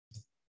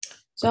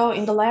So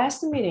in the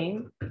last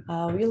meeting,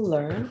 we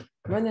learned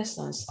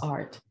Renaissance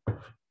art.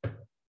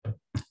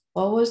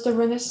 What was the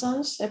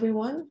Renaissance,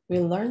 everyone? We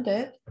learned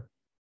it.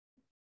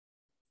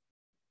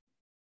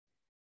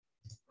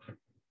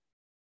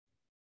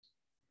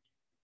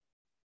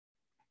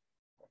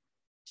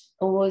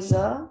 It was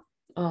a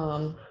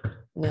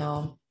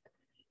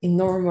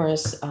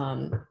enormous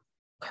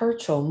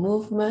cultural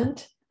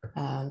movement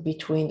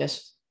between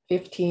the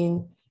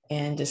 15th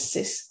and the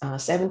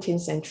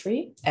 17th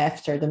century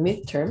after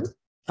the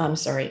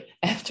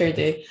after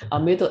the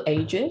Middle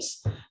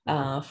Ages,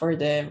 for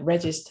the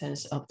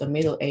resistance of the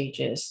Middle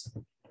Ages.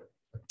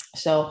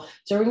 So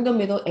during the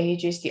Middle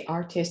Ages, the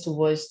artist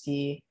was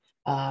the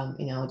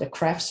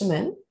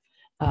craftsman,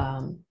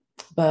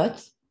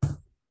 but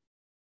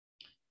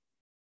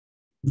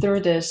through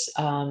this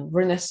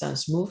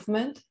Renaissance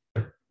movement,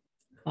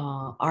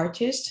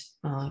 artists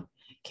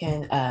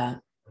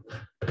can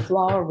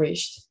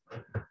flourish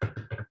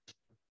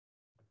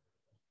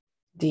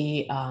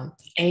the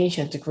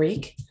ancient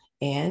Greek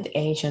and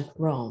ancient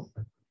Rome.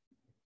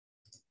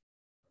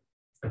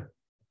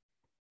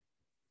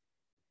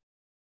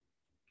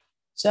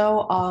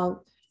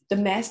 So the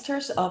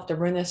masters of the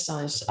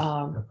Renaissance,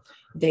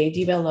 they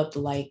developed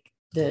like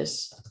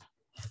this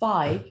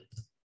 5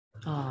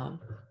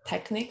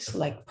 techniques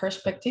like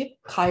perspective,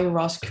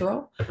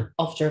 chiaroscuro,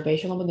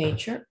 observation of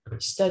nature,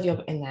 study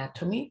of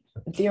anatomy,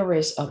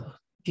 theories of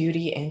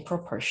beauty and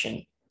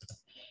proportion.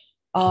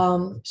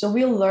 So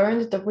we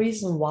learned the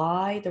reason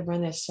why the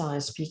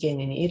Renaissance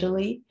began in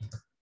Italy,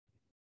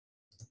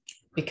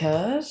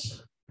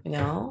 because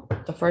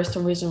the first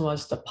reason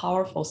was the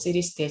powerful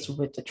city-states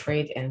with the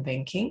trade and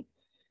banking.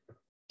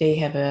 They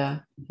have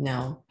a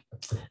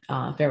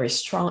very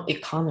strong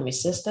economy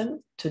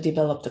system to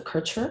develop the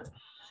culture.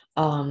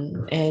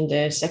 And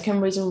the second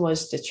reason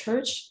was the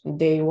church.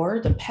 They were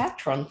the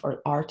patron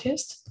for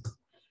artists.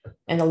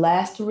 And the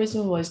last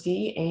reason was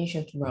the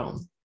ancient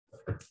Rome.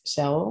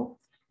 So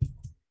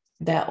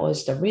that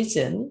was the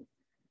reason.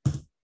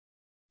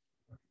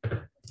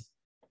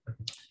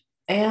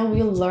 And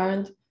we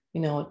learned,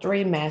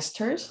 3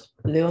 masters: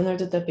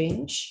 Leonardo da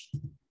Vinci,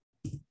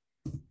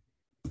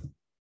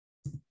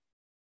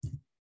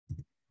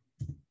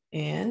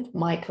 and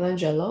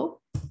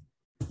Michelangelo,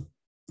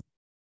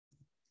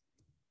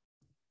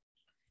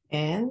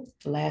 and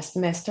last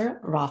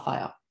master,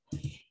 Raphael.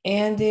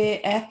 And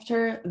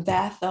after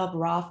death of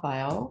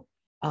Raphael,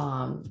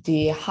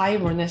 the High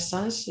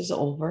Renaissance is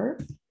over.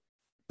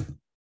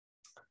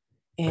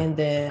 And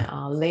the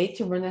late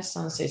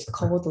Renaissance is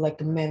called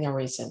like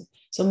Mannerism.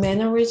 So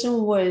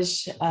Mannerism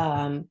was,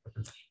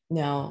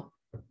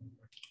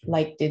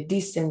 like the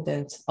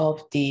descendants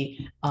of the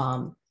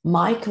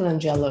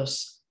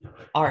Michelangelo's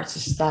art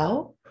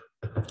style,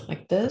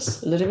 like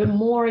this, a little bit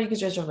more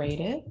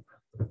exaggerated.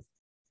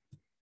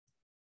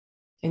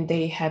 And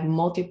they have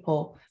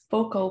multiple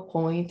focal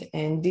point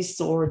and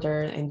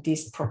disorder and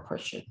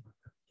disproportion.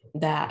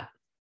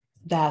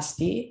 That's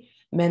the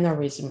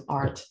Mannerism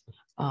art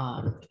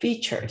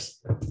features.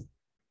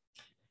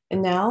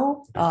 And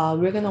now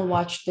we're gonna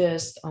watch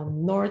this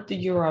North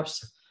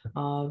Europe's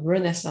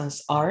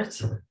Renaissance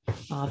art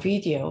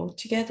video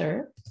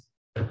together.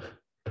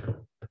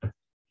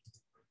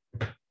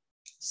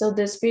 So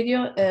this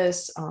video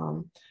is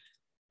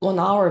 1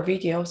 hour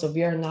video, so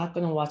we are not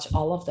gonna watch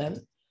all of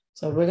them.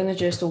 So we're gonna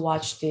just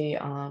watch the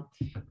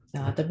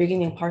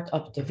beginning part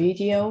of the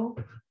video,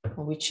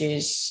 which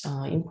is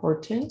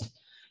important.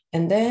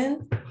 And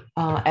then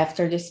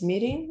after this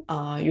meeting,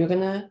 you're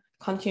gonna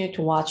continue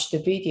to watch the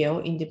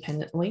video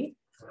independently.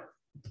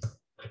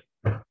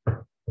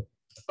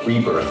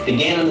 Rebirth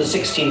began in the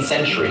 16th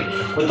century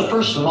with the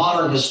first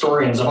modern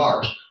historians of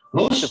art,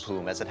 most of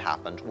whom, as it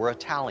happened, were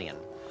Italian.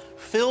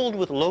 Filled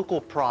with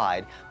local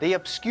pride, they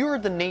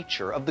obscured the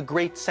nature of the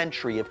great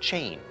century of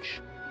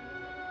change.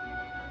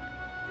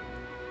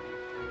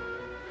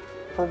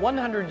 For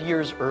 100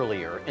 years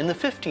earlier, in the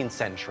 15th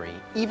century,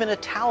 even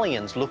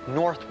Italians looked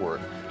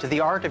northward to the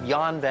art of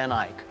Jan van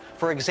Eyck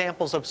for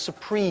examples of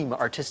supreme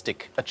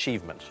artistic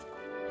achievement.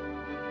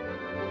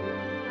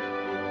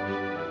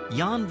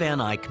 Jan van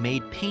Eyck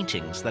made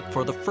paintings that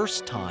for the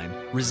first time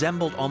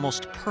resembled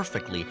almost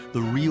perfectly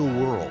the real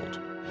world.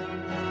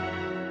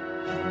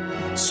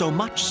 So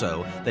much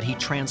so that he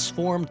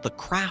transformed the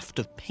craft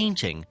of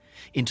painting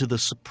into the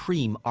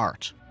supreme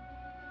art.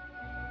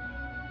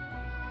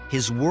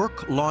 His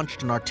work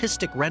launched an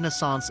artistic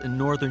renaissance in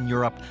Northern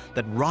Europe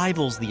that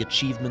rivals the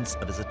achievements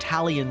of his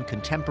Italian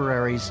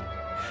contemporaries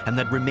and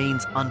that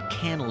remains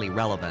uncannily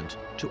relevant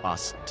to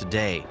us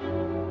today.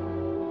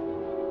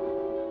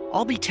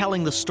 I'll be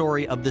telling the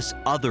story of this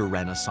other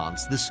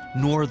Renaissance, this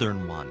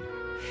northern one.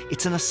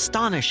 It's an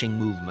astonishing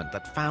movement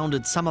that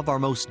founded some of our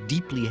most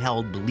deeply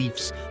held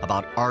beliefs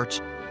about art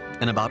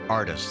and about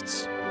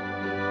artists.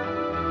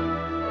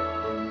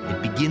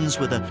 It begins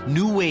with a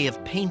new way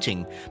of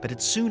painting, but it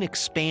soon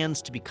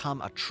expands to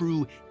become a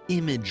true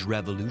image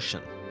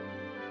revolution.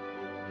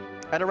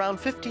 At around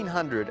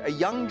 1500, a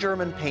young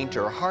German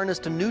painter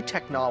harnessed a new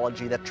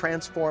technology that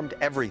transformed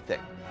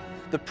everything: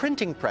 the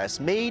printing press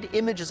made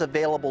images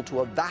available to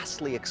a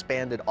vastly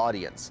expanded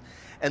audience,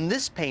 and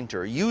this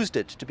painter used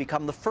it to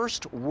become the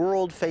first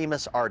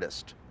world-famous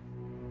artist.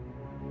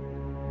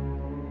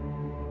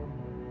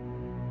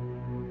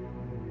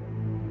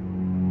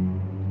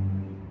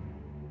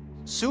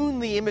 Soon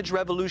the image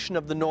revolution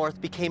of the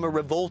North became a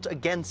revolt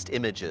against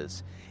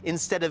images.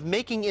 Instead of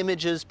making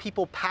images,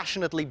 people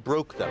passionately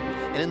broke them,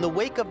 and in the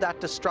wake of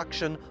that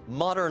destruction,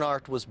 modern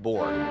art was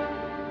born.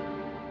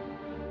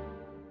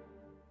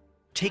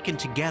 Taken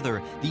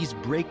together, these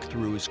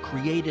breakthroughs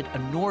created a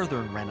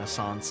Northern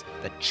Renaissance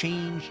that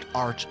changed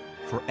art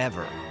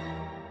forever.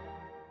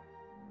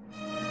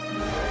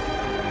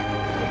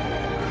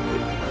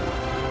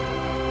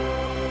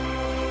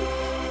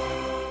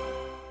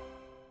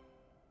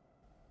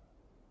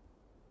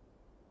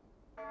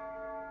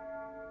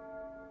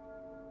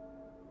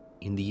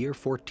 In the year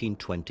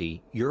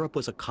 1420, Europe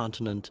was a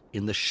continent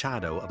in the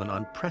shadow of an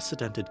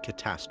unprecedented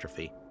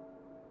catastrophe.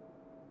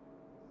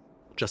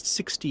 Just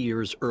 60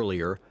 years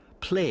earlier,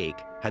 plague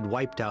had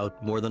wiped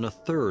out more than a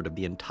third of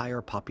the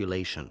entire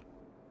population.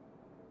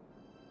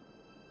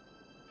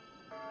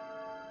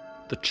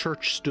 The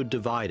church stood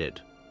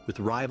divided, with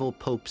rival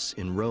popes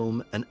in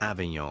Rome and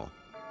Avignon.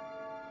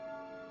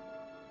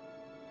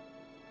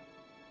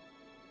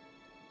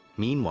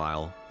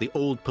 Meanwhile, the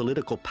old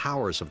political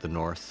powers of the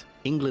North,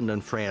 England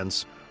and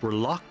France, were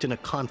locked in a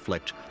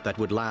conflict that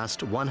would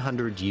last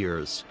 100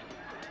 years.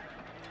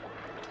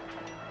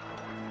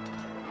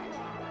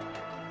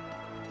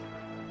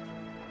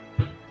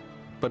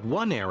 But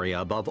one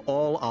area above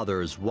all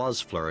others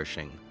was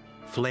flourishing: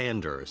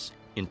 Flanders,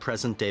 in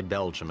present-day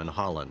Belgium and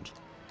Holland.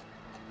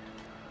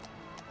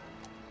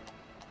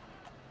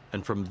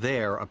 And from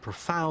there, a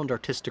profound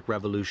artistic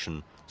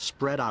revolution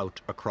spread out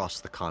across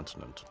the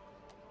continent.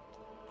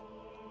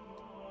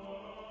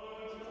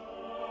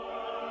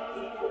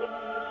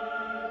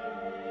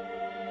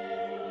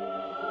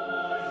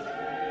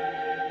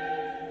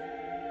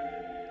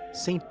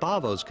 St.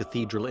 Bavo's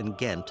Cathedral in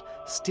Ghent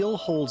still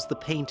holds the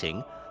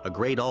painting, a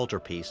great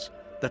altarpiece,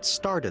 that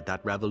started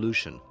that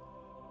revolution.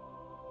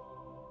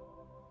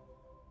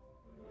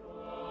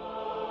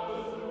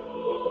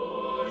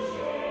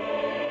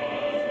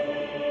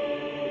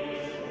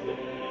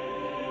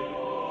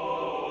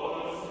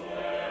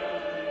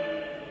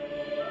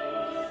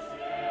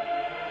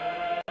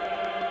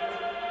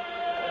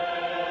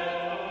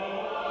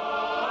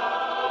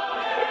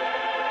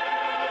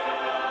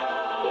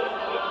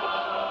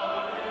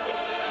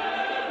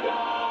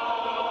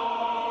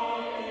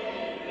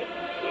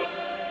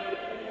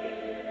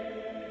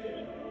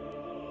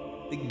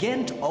 The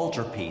Ghent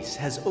altarpiece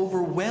has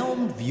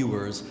overwhelmed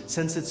viewers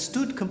since it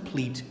stood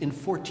complete in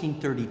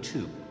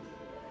 1432.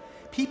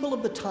 People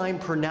of the time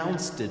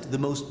pronounced it the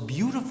most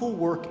beautiful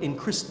work in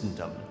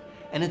Christendom,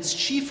 and its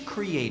chief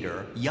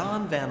creator,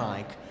 Jan van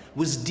Eyck,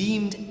 was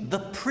deemed the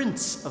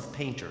prince of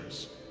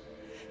painters.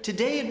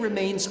 Today it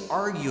remains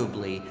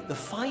arguably the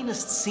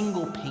finest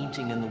single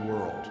painting in the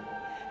world,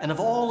 and of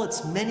all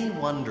its many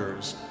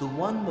wonders, the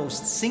one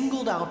most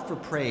singled out for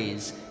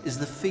praise is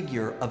the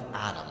figure of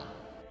Adam.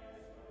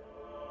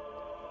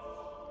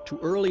 To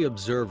early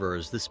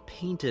observers, this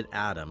painted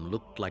Adam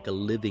looked like a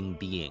living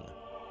being.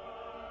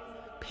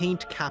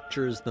 Paint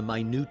captures the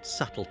minute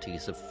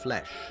subtleties of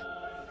flesh.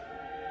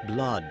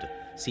 Blood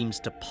seems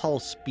to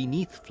pulse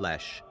beneath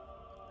flesh,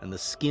 and the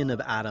skin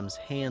of Adam's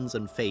hands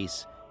and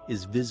face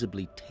is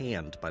visibly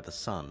tanned by the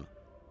sun.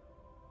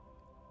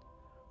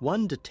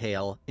 One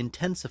detail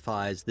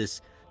intensifies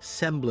this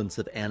semblance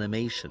of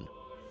animation.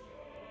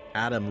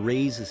 Adam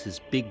raises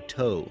his big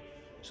toe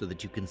so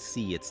that you can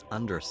see its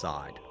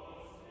underside.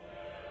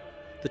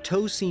 The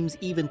toe seems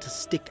even to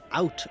stick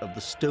out of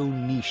the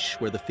stone niche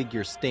where the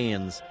figure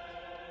stands,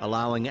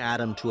 allowing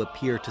Adam to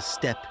appear to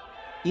step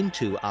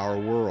into our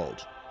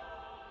world.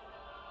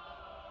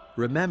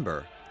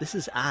 Remember, this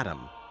is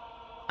Adam.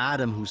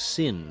 Adam who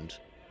sinned,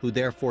 who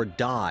therefore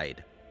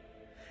died,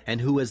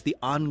 and who, as the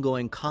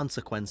ongoing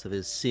consequence of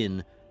his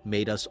sin,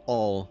 made us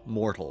all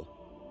mortal.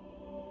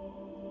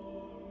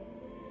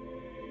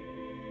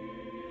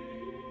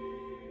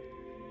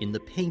 In the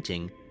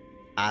painting,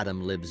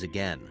 Adam lives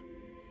again.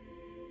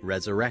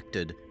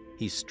 Resurrected,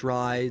 he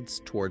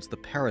strides towards the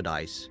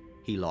paradise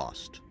he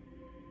lost.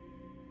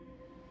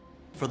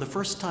 For the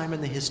first time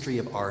in the history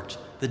of art,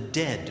 the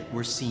dead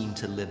were seen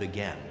to live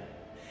again.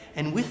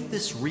 And with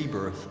this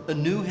rebirth, a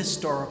new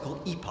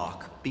historical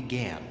epoch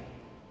began.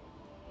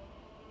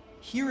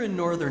 Here in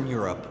Northern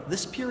Europe,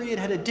 this period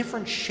had a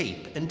different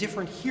shape and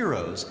different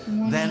heroes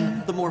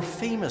than the more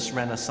famous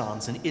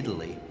Renaissance in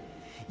Italy.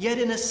 Yet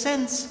in a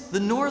sense, the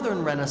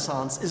Northern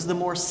Renaissance is the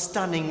more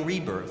stunning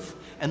rebirth,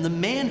 and the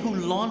man who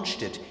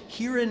launched it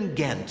here in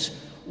Ghent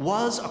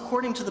was,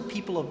 according to the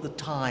people of the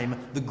time,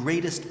 the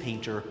greatest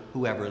painter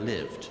who ever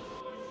lived.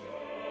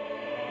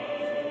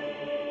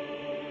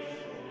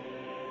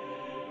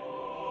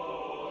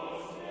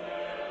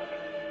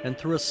 And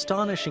through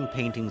astonishing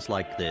paintings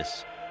like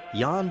this,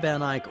 Jan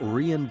van Eyck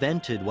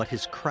reinvented what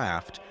his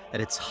craft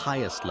at its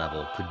highest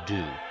level could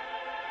do.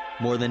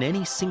 More than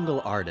any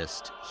single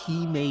artist,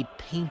 he made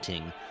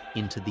painting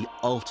into the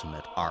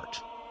ultimate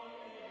art.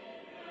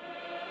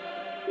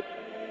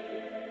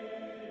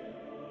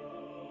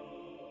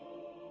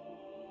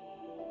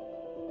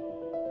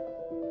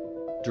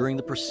 During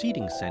the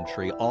preceding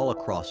century, all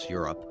across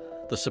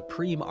Europe, the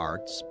supreme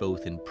arts,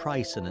 both in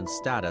price and in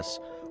status,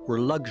 were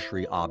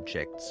luxury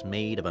objects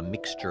made of a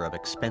mixture of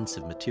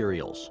expensive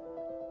materials.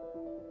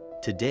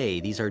 Today,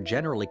 these are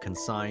generally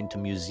consigned to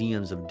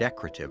museums of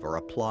decorative or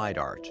applied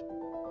art.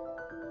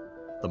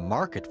 The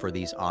market for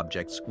these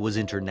objects was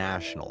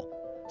international,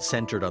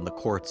 centered on the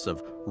courts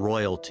of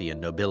royalty and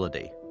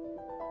nobility.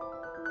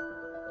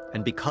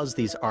 And because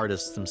these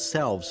artists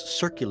themselves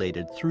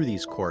circulated through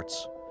these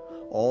courts,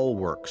 all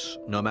works,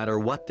 no matter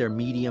what their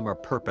medium or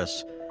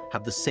purpose,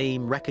 have the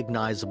same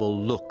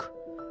recognizable look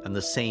and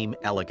the same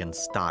elegant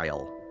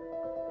style.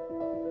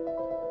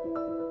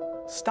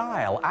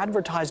 Style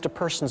advertised a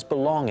person's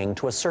belonging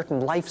to a certain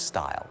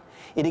lifestyle.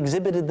 It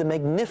exhibited the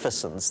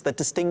magnificence that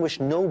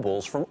distinguished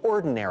nobles from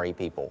ordinary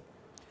people.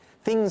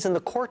 Things in the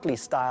courtly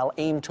style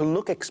aimed to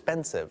look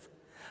expensive.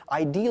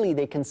 Ideally,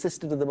 they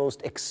consisted of the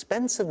most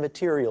expensive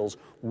materials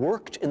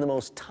worked in the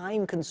most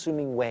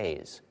time-consuming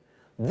ways.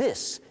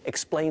 This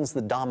explains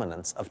the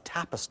dominance of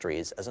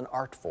tapestries as an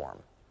art form.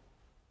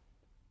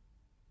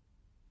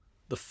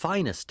 The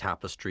finest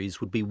tapestries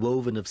would be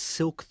woven of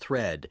silk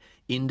thread,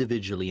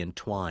 individually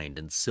entwined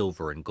in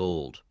silver and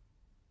gold.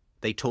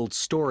 They told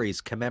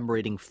stories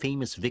commemorating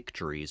famous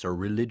victories or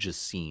religious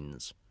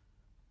scenes.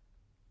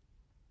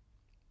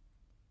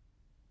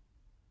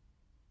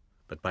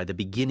 But by the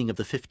beginning of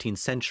the 15th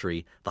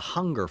century, the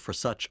hunger for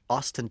such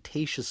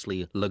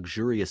ostentatiously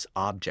luxurious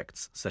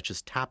objects, such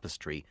as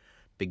tapestry,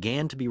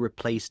 began to be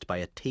replaced by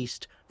a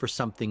taste for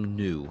something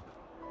new.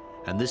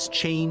 And this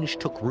change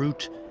took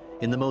root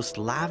in the most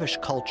lavish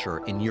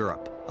culture in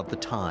Europe of the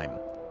time,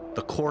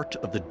 the court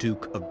of the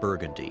Duke of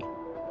Burgundy.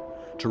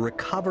 To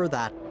recover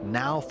that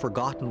now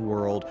forgotten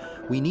world,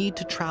 we need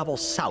to travel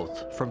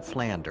south from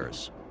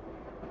Flanders.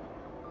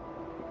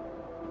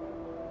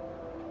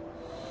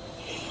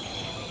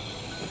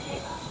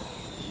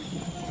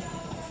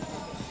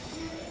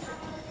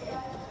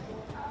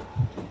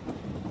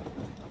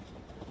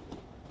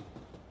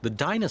 The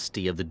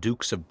dynasty of the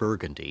Dukes of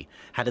Burgundy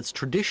had its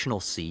traditional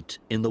seat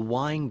in the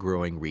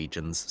wine-growing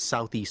regions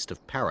southeast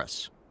of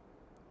Paris.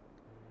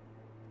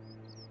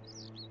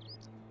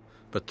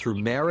 But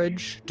through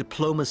marriage,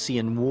 diplomacy,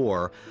 and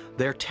war,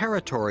 their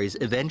territories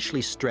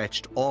eventually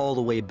stretched all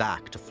the way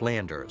back to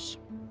Flanders.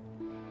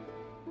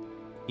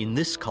 In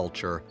this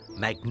culture,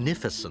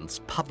 magnificence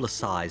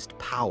publicized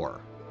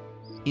power.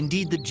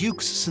 Indeed, the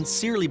dukes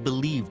sincerely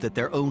believed that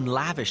their own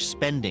lavish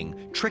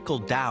spending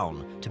trickled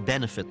down to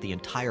benefit the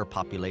entire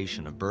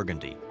population of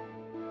Burgundy.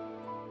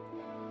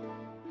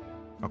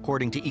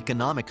 According to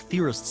economic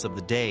theorists of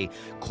the day,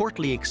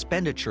 courtly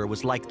expenditure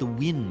was like the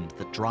wind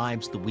that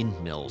drives the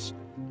windmills,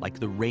 like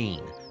the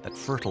rain that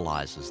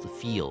fertilizes the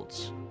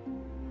fields.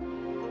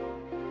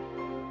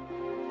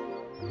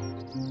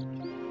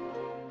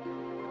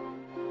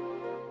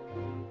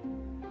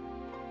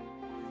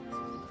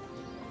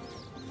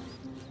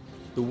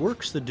 The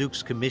works the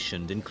dukes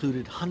commissioned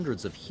included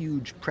hundreds of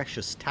huge,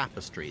 precious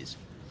tapestries,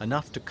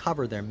 enough to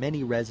cover their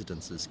many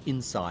residences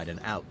inside and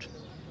out.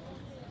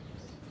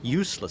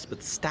 Useless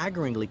but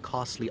staggeringly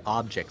costly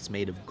objects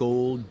made of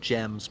gold,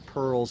 gems,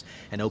 pearls,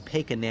 and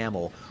opaque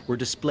enamel were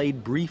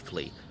displayed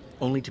briefly,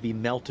 only to be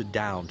melted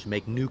down to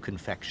make new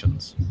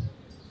confections.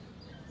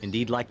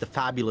 Indeed, like the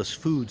fabulous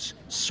foods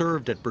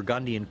served at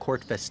Burgundian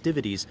court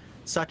festivities,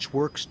 such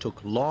works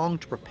took long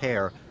to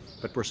prepare,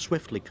 but were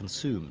swiftly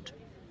consumed.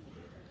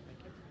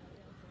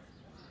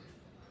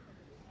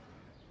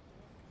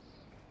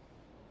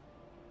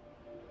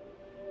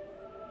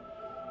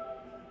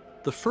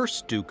 The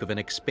first Duke of an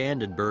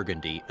expanded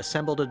Burgundy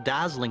assembled a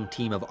dazzling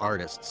team of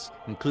artists,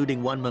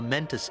 including one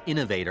momentous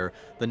innovator,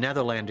 the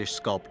Netherlandish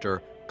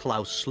sculptor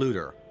Claus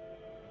Sluiter.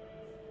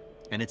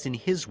 And it's in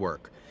his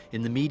work,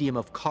 in the medium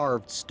of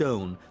carved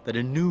stone, that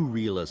a new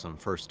realism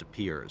first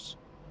appears.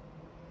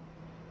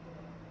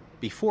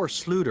 Before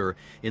Sluiter,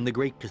 in the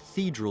great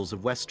cathedrals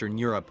of Western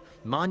Europe,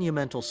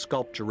 monumental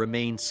sculpture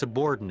remained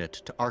subordinate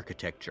to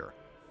architecture.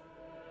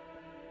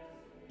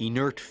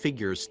 Inert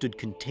figures stood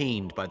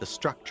contained by the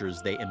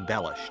structures they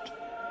embellished.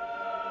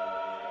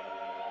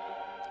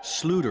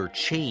 Sluiter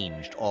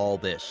changed all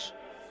this.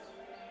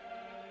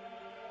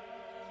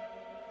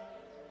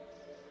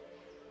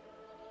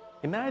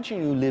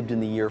 Imagine you lived in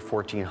the year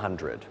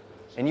 1400,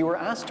 and you were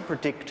asked to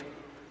predict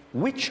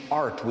which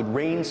art would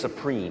reign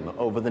supreme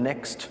over the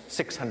next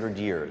 600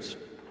 years.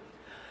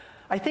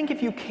 I think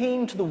if you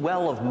came to the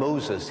Well of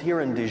Moses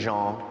here in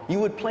Dijon, you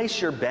would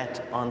place your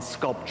bet on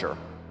sculpture.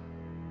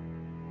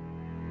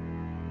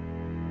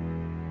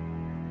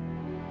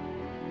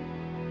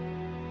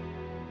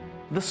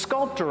 The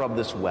sculptor of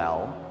this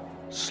well,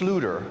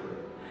 Sluiter,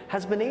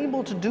 has been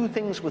able to do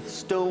things with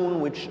stone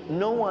which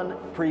no one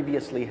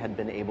previously had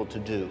been able to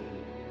do.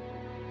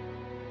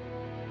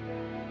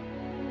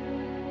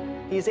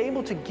 He is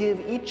able to give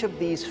each of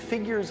these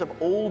figures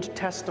of Old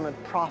Testament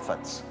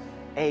prophets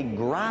a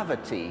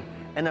gravity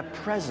and a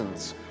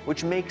presence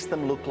which makes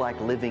them look like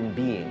living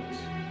beings.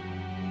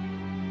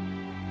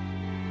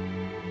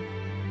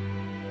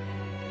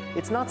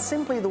 It's not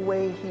simply the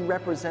way he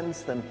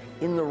represents them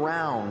in the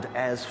round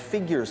as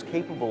figures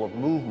capable of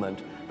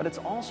movement, but it's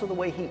also the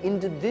way he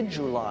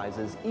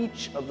individualizes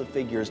each of the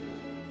figures.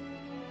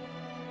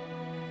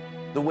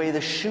 The way the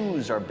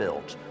shoes are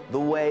built, the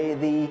way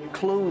the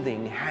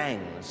clothing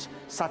hangs,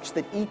 such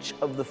that each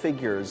of the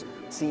figures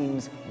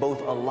seems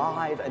both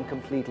alive and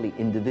completely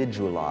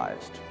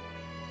individualized.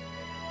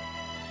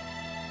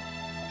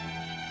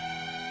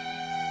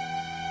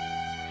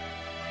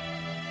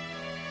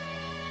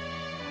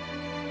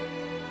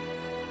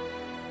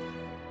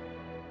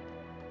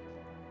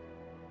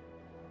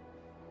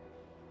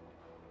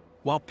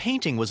 While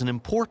painting was an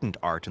important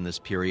art in this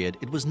period,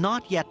 it was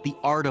not yet the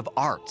art of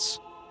arts.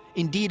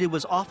 Indeed, it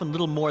was often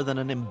little more than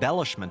an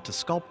embellishment to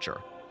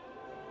sculpture.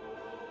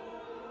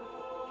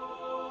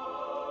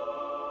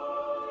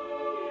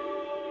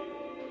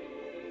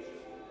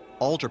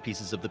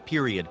 Altarpieces of the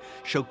period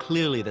show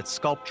clearly that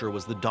sculpture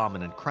was the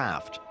dominant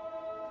craft.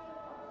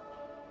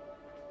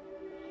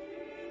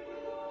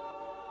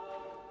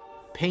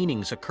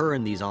 Paintings occur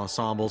in these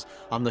ensembles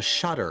on the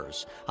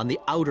shutters, on the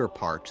outer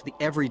part, the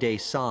everyday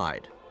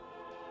side.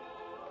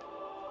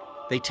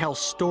 They tell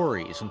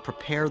stories and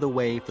prepare the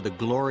way for the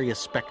glorious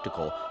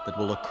spectacle that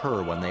will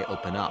occur when they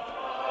open up.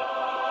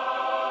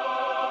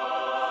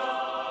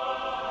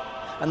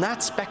 And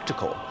that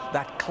spectacle,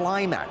 that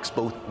climax,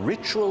 both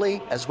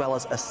ritually as well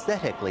as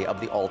aesthetically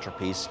of the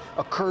altarpiece,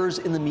 occurs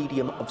in the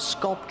medium of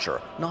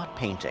sculpture, not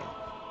painting.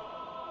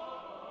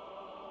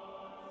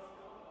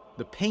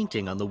 The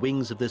painting on the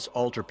wings of this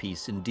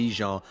altarpiece in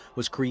Dijon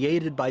was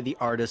created by the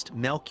artist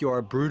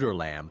Melchior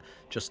Bruderlam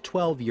just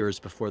 12 years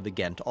before the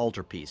Ghent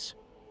altarpiece.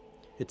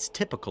 It's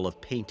typical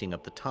of painting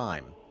of the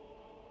time.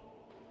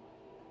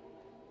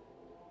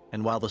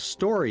 And while the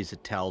stories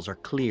it tells are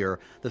clear,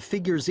 the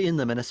figures in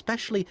them, and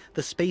especially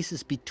the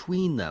spaces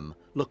between them,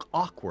 look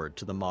awkward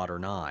to the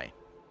modern eye.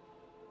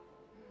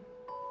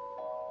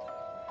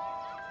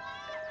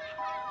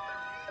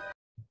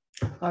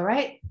 All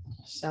right,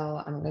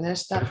 so I'm gonna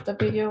stop the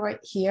video right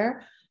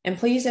here. And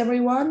please,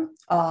 everyone,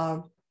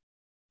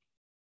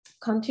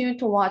 continue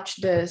to watch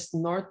this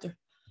North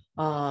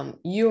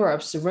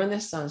Europe's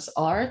Renaissance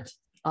art.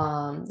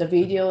 The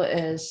video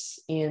is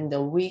in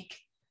the week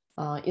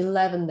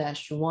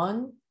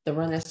 11-1, the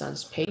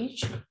Renaissance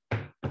page.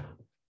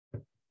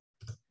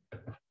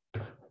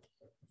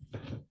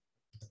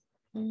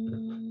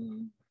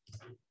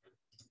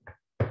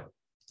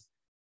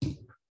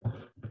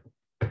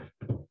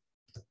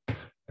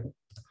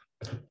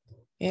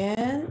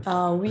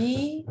 And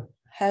we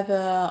have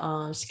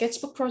a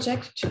sketchbook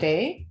project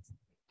today.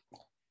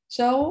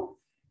 So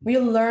we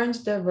learned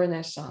the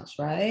Renaissance,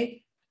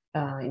 right?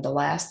 In the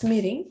last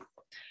meeting.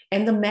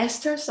 And the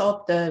masters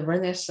of the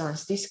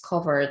Renaissance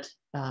discovered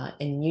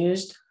and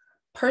used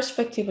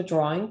perspective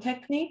drawing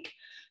technique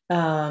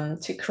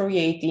to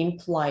create the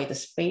implied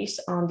space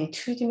on the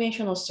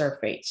two-dimensional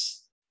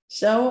surface.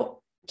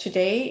 So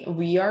today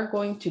we are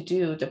going to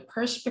do the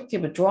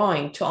perspective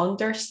drawing to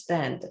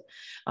understand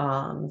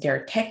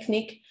their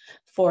technique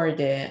for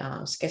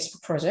the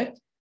sketchbook project.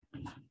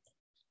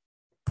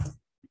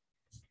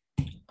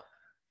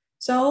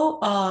 So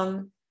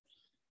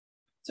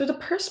the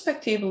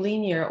perspective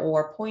linear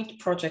or point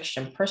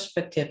projection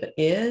perspective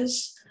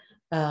is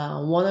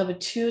one of the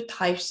two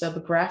types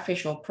of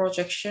graphical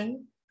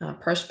projection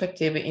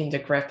perspective in the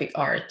graphic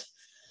art.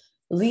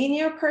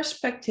 Linear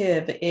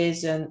perspective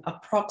is an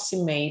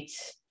approximate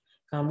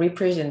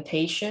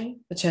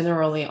representation,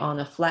 generally on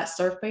a flat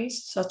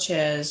surface, such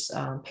as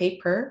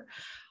paper,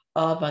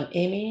 of an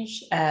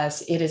image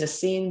as it is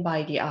seen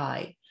by the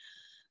eye.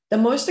 The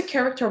most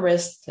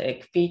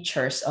characteristic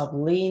features of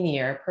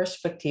linear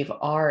perspective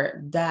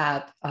are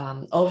that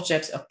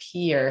objects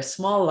appear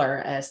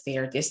smaller as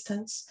their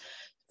distance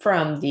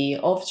from the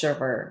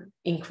observer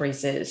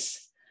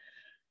increases,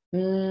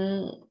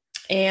 and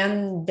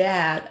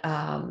that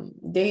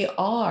they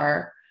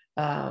are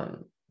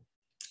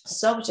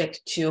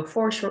subject to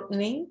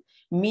foreshortening,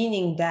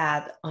 meaning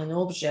that an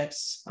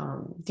object's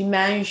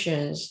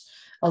dimensions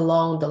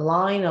along the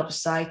line of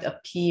sight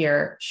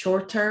appear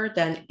shorter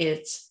than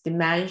its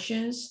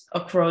dimensions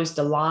across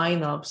the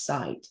line of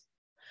sight.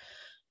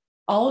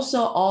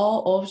 Also,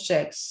 all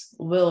objects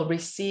will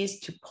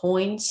recede to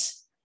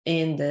points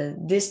in the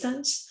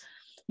distance,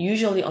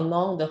 usually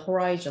along the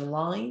horizon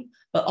line,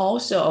 but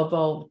also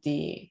above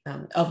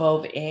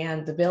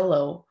and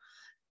below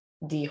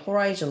the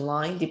horizon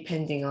line,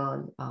 depending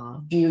on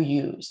view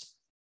used.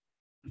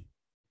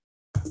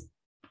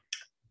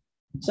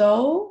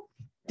 So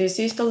this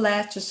is the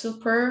Last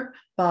Supper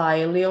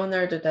by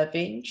Leonardo da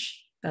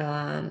Vinci.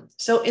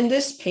 So in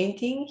this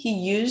painting, he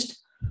used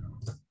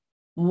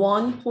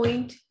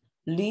 1-point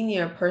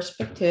linear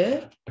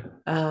perspective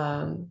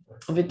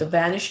with the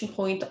vanishing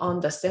point on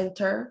the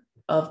center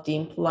of the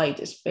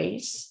implied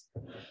space.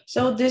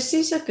 So this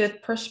is a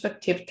good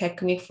perspective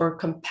technique for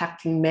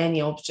compacting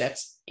many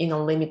objects in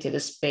a limited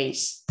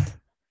space.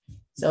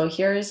 So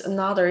here is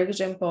another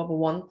example of a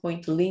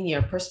one-point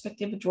linear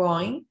perspective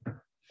drawing.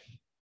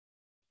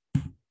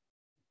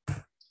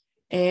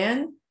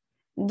 And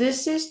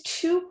this is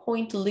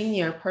two-point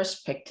linear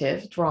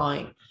perspective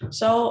drawing.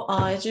 So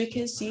as you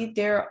can see,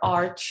 there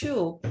are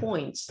 2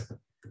 points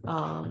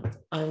on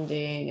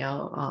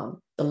the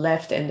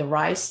left and the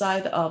right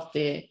side of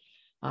the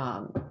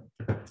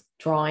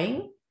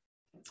drawing.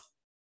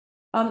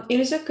 It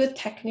is a good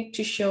technique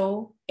to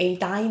show a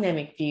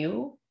dynamic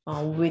view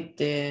with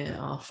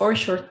the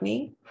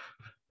foreshortening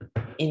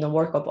in a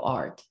work of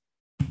art.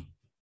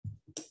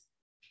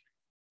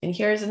 And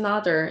here's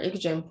another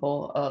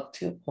example of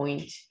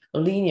two-point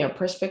linear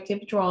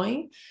perspective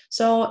drawing.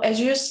 So as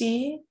you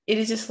see, it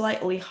is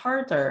slightly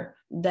harder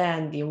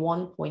than the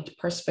one-point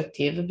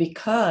perspective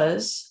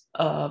because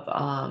of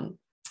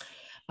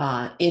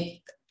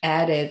it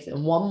added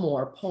one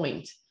more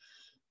point.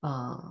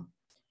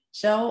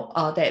 So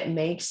that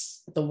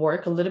makes the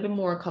work a little bit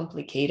more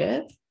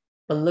complicated,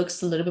 but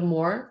looks a little bit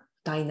more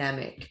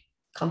dynamic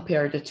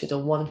compared to the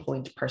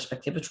one-point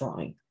perspective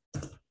drawing.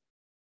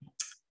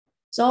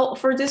 So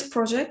for this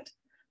project,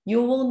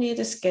 you will need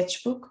a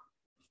sketchbook,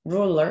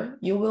 ruler.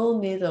 You will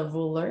need a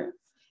ruler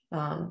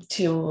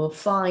to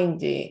find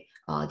the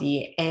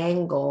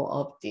angle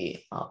of the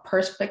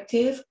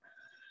perspective.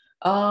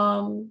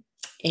 And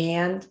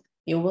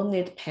you will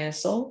need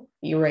pencil,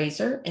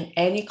 eraser, and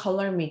any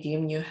color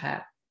medium you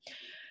have.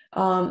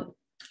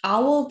 I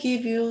will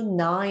give you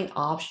 9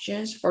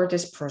 options for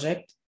this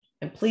project,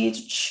 and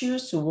please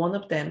choose one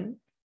of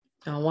them,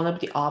 one of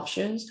the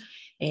options,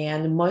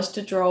 and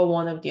must draw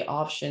one of the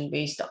options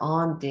based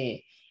on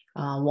the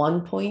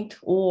 1-point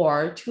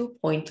or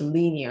 2-point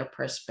linear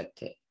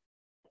perspective.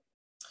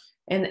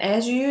 And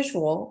as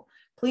usual,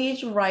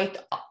 please write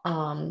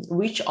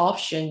which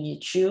option you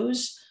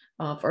choose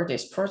for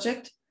this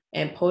project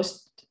and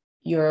post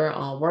your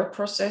work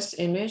process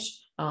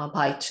image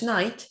by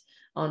tonight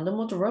on the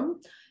Moodle Room,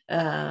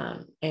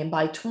 and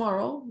by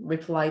tomorrow,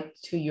 reply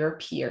to your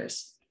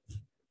peers.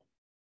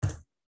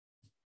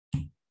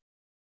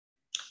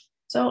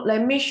 So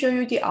let me show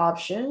you the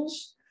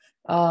options.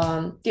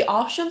 The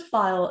option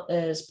file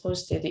is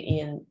posted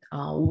in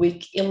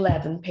week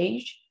 11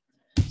 page.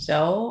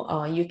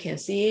 So you can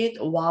see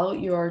it while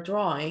you're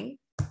drawing.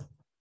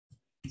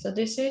 So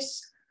this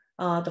is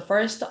the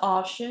first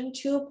option,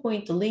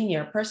 2-point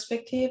linear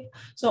perspective.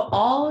 So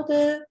all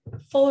the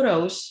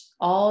photos,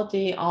 all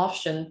the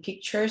option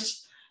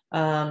pictures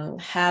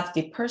have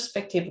the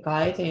perspective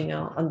guide,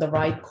 on the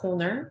right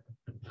corner.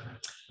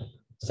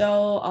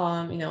 So,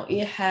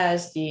 it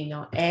has the,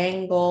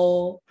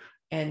 angle,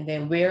 and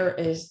then where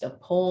is the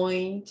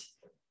point.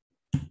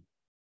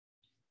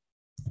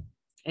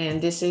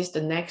 And this is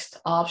the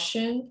next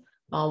option,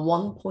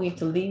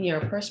 1-point linear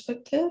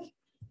perspective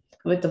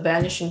with the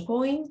vanishing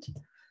point.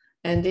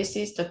 And this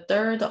is the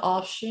third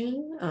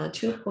option,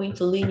 2-point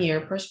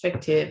linear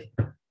perspective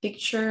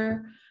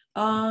picture.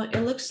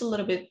 It looks a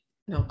little bit,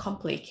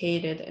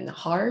 complicated and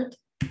hard.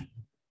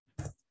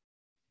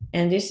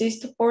 And this is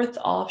the fourth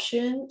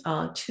option,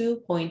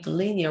 2-point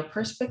linear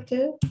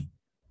perspective.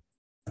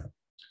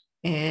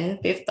 And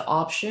fifth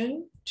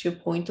option,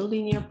 2-point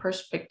linear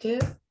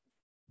perspective.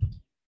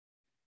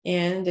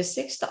 And the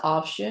sixth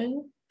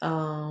option,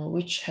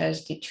 which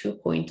has the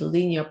 2-point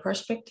linear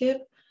perspective.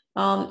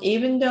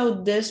 Even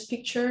though this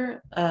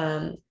picture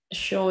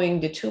showing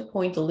the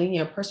 2-point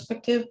linear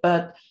perspective,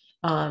 but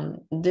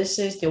this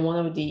is the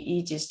one of the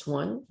easiest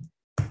one.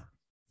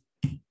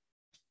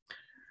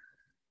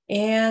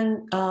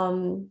 And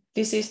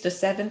this is the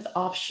seventh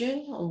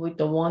option with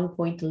the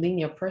 1-point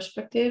linear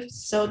perspective.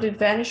 So the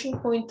vanishing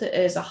point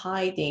is a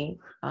hiding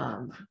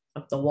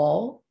of the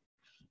wall.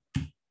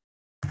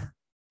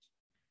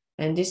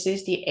 And this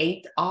is the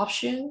 8th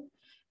option,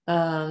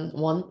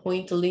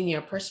 1-point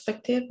linear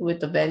perspective with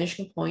the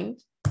vanishing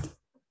point.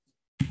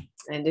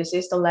 And this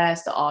is the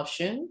last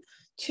option,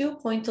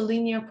 2-point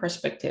linear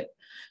perspective.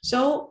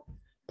 So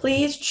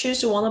please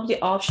choose one of the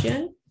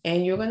options,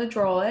 and you're going to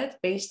draw it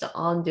based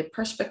on the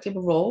perspective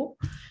rule.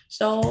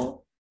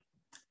 So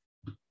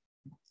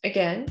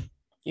again,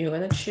 you're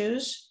going to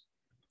choose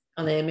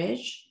an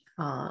image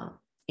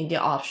in the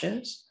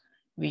options.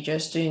 We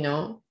just,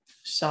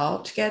 saw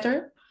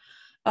together.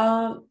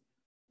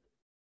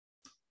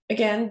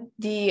 Again,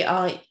 the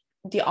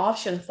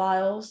option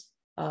files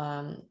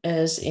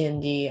is in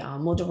the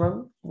Moodle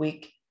Room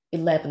week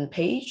 11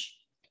 page.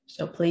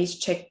 So please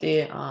check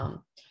the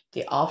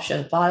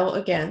option file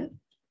again.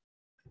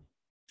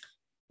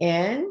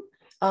 And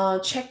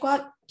check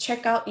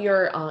out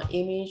your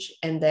image,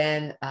 and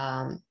then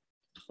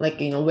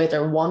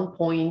whether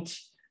 1-point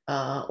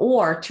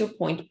or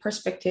 2-point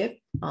perspective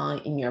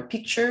in your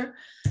picture,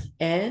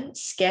 and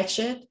sketch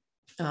it.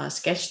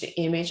 Sketch the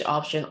image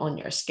option on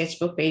your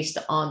sketchbook based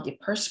on the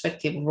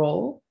perspective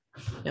rule.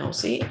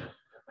 See,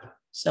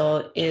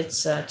 so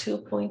it's a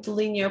 2-point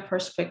linear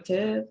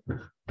perspective.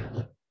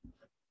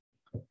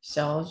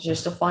 So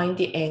just to find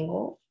the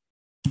angle,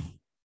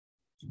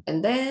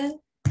 and then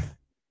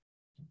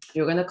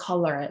you're going to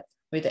color it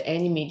with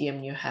any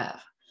medium you have.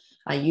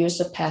 I use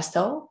a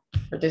pastel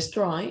for this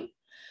drawing.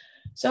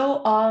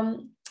 So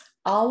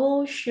I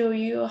will show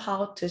you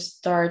how to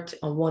start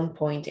a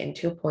 1-point and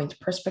 2-point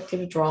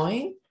perspective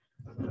drawing.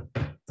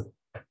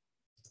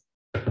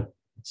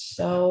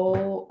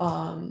 So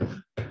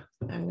I'm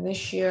going to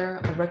share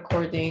a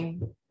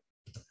recording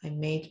I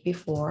made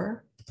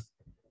before.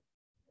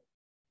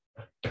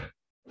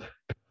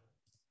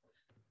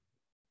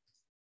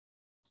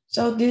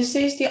 So this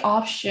is the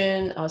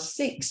option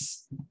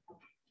 6,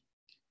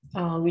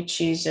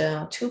 which is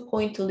a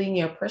 2-point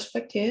linear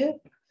perspective.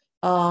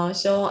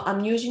 So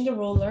I'm using the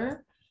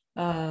ruler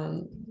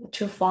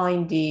to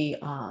find the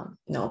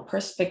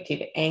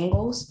perspective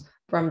angles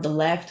from the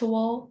left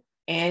wall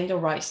and the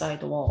right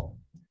side wall.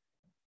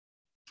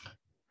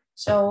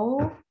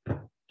 So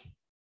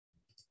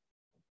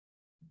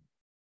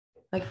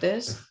like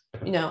this,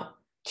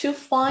 to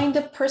find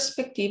the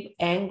perspective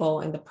angle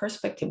and the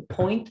perspective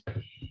point,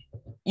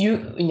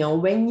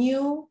 when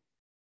you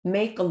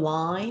make a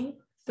line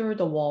through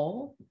the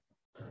wall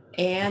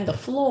and the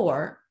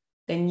floor,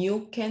 then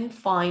you can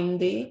find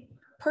the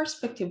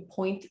perspective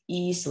point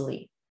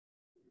easily.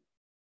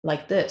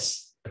 Like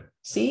this.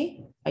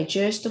 See, I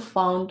just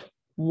found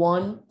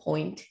 1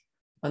 point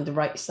on the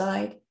right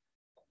side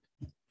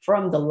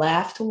from the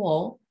left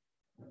wall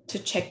to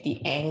check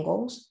the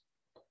angles.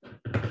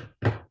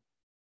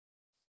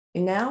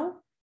 And now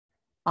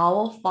I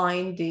will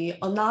find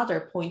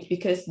another point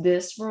because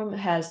this room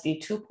has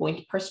the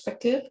 2-point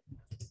perspective.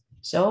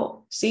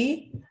 So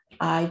see,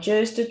 I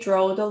just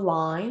draw the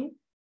line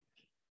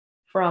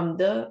from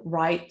the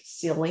right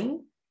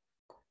ceiling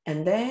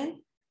and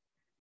then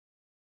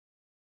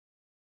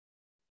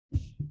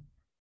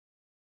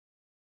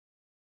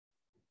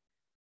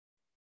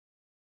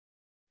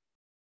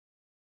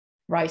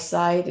right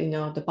side,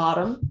 the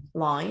bottom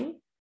line.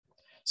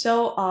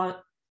 So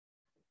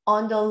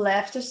on the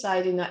left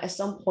side, at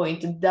some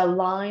point, the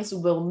lines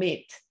will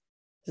meet.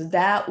 So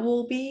that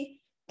will be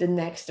the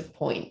next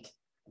point.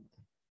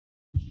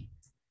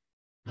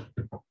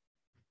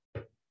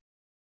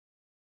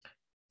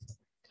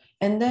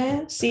 And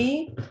then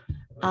see,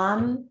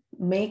 I'm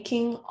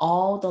making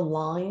all the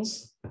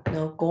lines,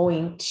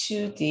 going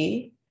to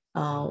the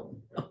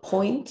a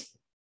point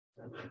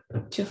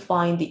to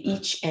find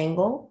each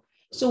angle.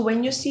 So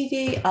when you see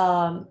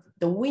the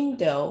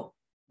window,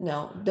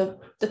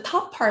 the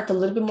top part a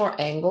little bit more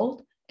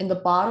angled and the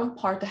bottom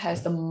part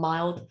has the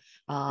mild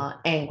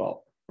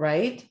angle,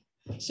 right?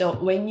 So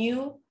when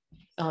you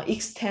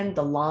extend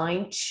the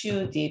line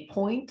to the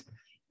point,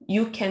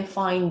 you can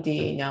find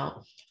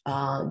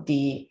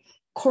the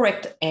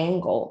correct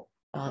angle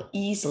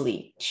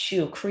easily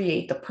to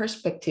create the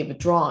perspective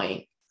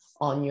drawing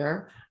on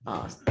your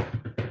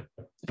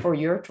for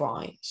your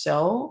drawing.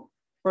 So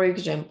for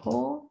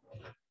example,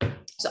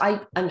 so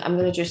I'm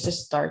gonna just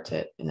start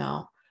it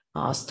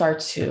start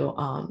to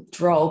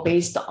draw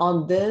based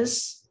on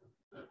this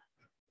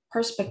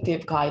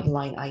perspective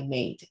guideline I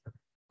made.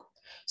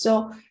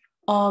 So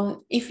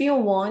if you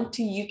want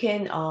to, you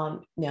can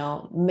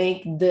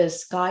make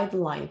this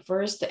guideline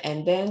first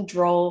and then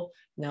draw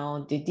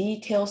the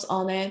details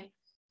on it.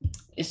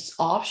 It's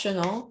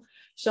optional.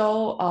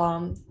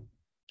 So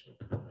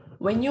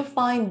when you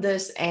find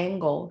this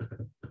angle,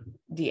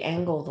 the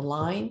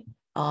line,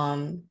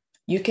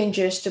 you can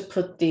just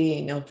put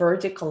the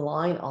vertical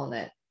line on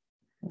it.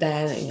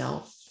 Then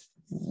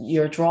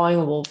your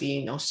drawing will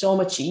be so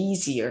much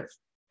easier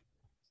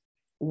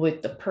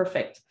with the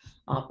perfect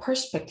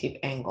perspective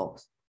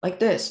angles like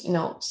this.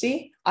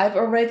 See, I've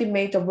already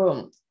made the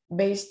room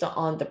based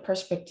on the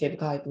perspective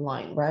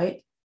guideline,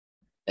 right?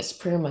 It's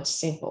pretty much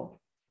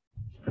simple.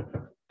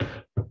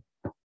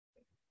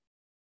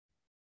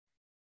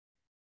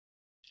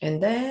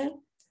 And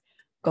then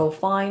go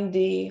find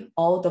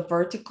all the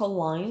vertical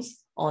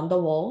lines on the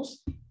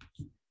walls.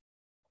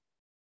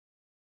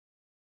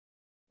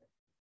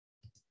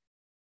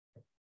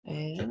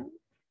 And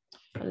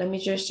let me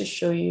just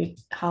show you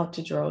how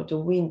to draw the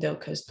window,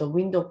 because the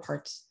window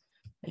part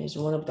is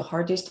one of the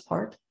hardest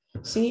part.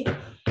 See,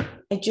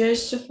 I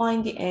just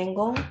find the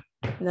angle,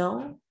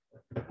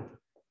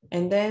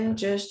 and then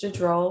just to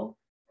draw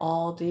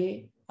all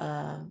the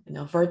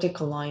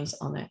vertical lines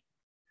on it.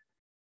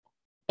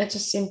 It's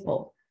just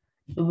simple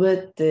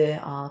with the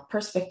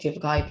perspective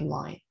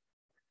guideline.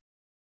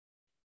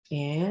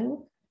 And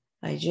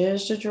I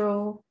just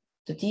draw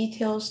the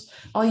details.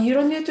 You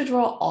don't need to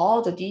draw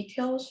all the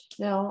details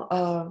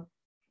now,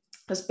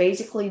 because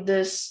basically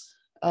this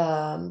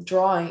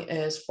drawing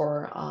is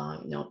for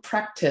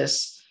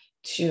practice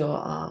to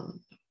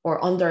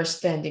or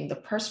understanding the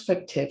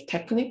perspective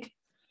technique.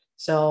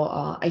 So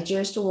I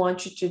just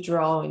want you to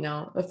draw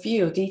a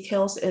few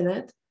details in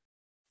it.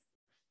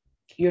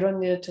 You don't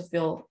need to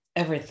fill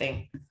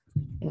everything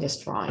in this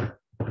drawing.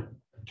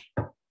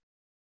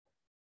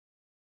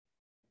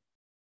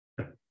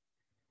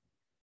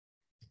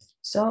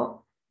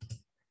 So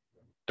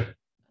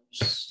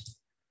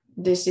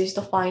this is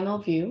the final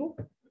view.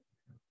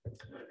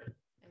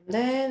 And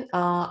then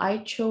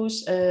I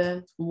chose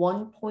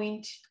 1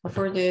 point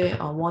for the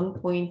 1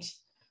 point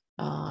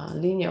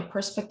linear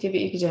perspective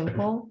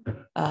example.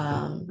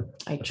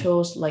 I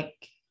chose like,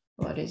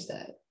 what is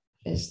that?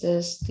 Is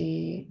this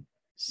the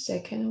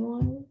second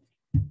one?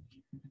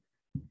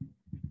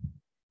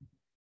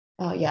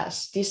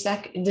 Yes, this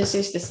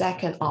is the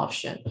second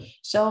option.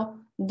 So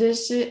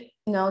this is,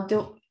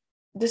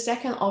 the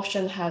second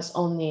option has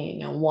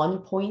only 1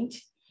 point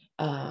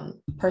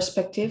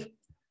perspective.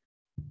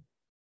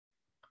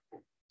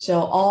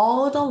 So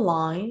all the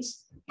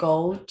lines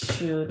go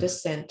to the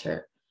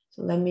center.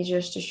 So let me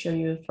just show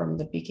you from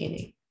the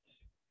beginning.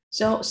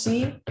 So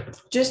see,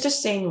 just the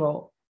same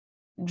rule.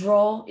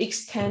 Draw,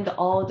 extend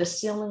all the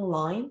ceiling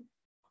line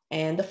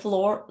and the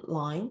floor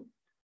line.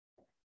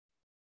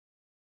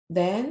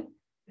 Then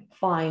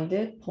find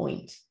the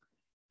point.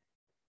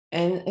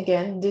 And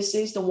again, this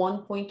is the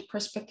 1 point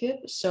perspective.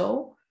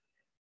 So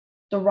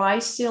the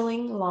right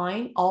ceiling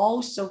line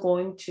also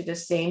going to the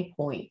same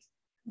point,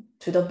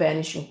 to the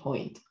vanishing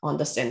point on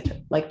the center,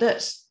 like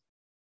this.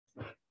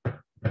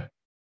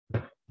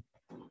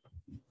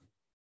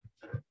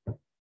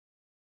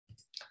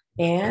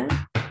 And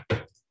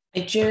I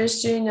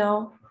just,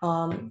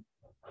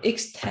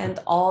 extend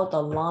all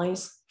the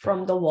lines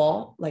from the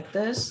wall like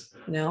this,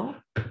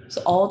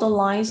 So all the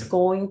lines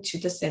going to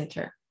the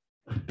center.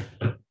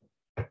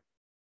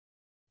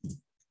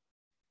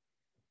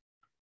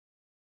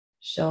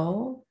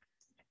 So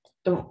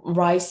the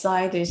right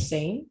side is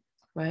same,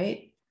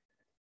 right?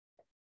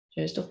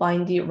 Just to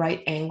find the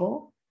right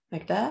angle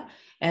like that.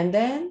 And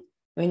then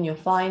when you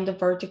find the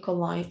vertical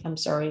line,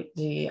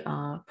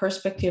 the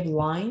perspective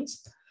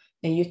lines,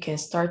 then you can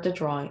start the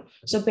drawing.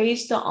 So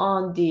based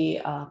on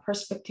the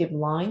perspective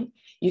line,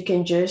 you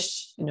can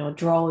just,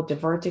 draw the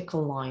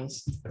vertical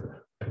lines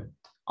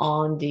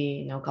on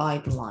the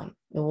guideline.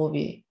 It will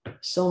be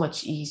so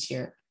much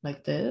easier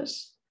like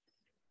this.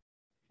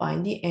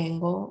 Find the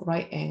angle,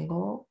 right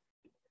angle.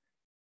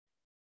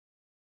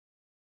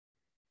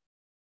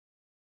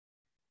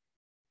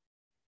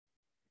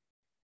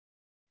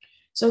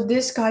 So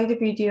this guided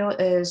video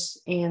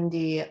is in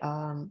the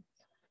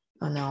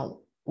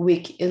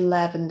week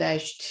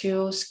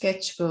 11-2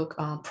 sketchbook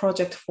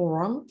project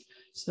forum.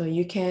 So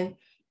you can,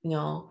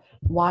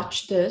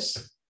 watch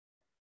this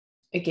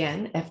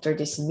again after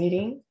this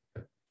meeting.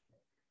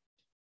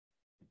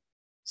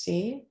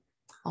 See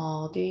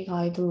all the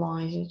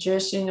guidelines,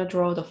 just,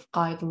 draw the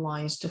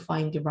guidelines to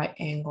find the right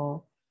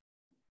angle.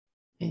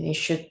 And it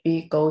should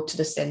be go to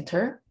the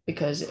center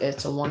because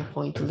it's a 1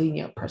 point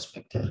linear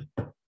perspective.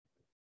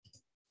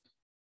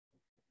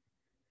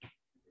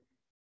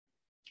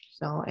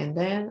 So, and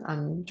then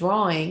I'm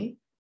drawing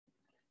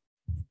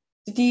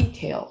the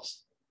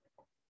details.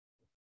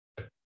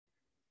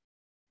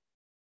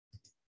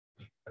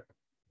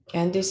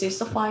 And this is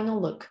the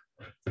final look.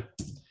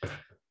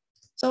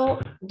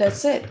 So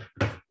that's it.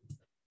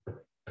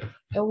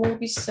 It will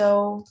be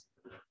so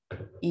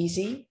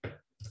easy.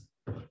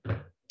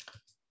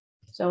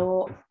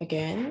 So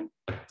again,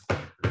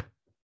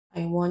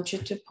 I want you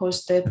to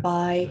post it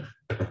by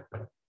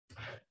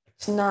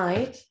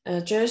tonight,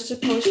 just to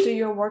post to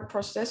your work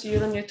process. You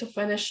don't need to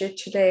finish it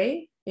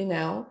today.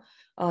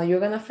 You're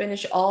gonna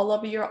finish all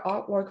of your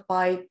artwork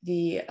by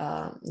the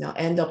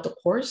end of the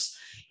course,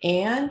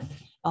 and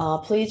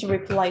please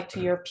reply to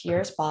your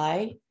peers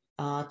by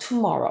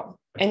tomorrow.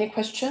 Any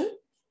question?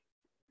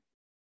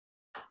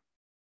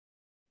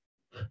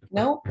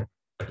 No?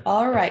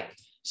 All right.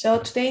 So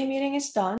today's meeting is done.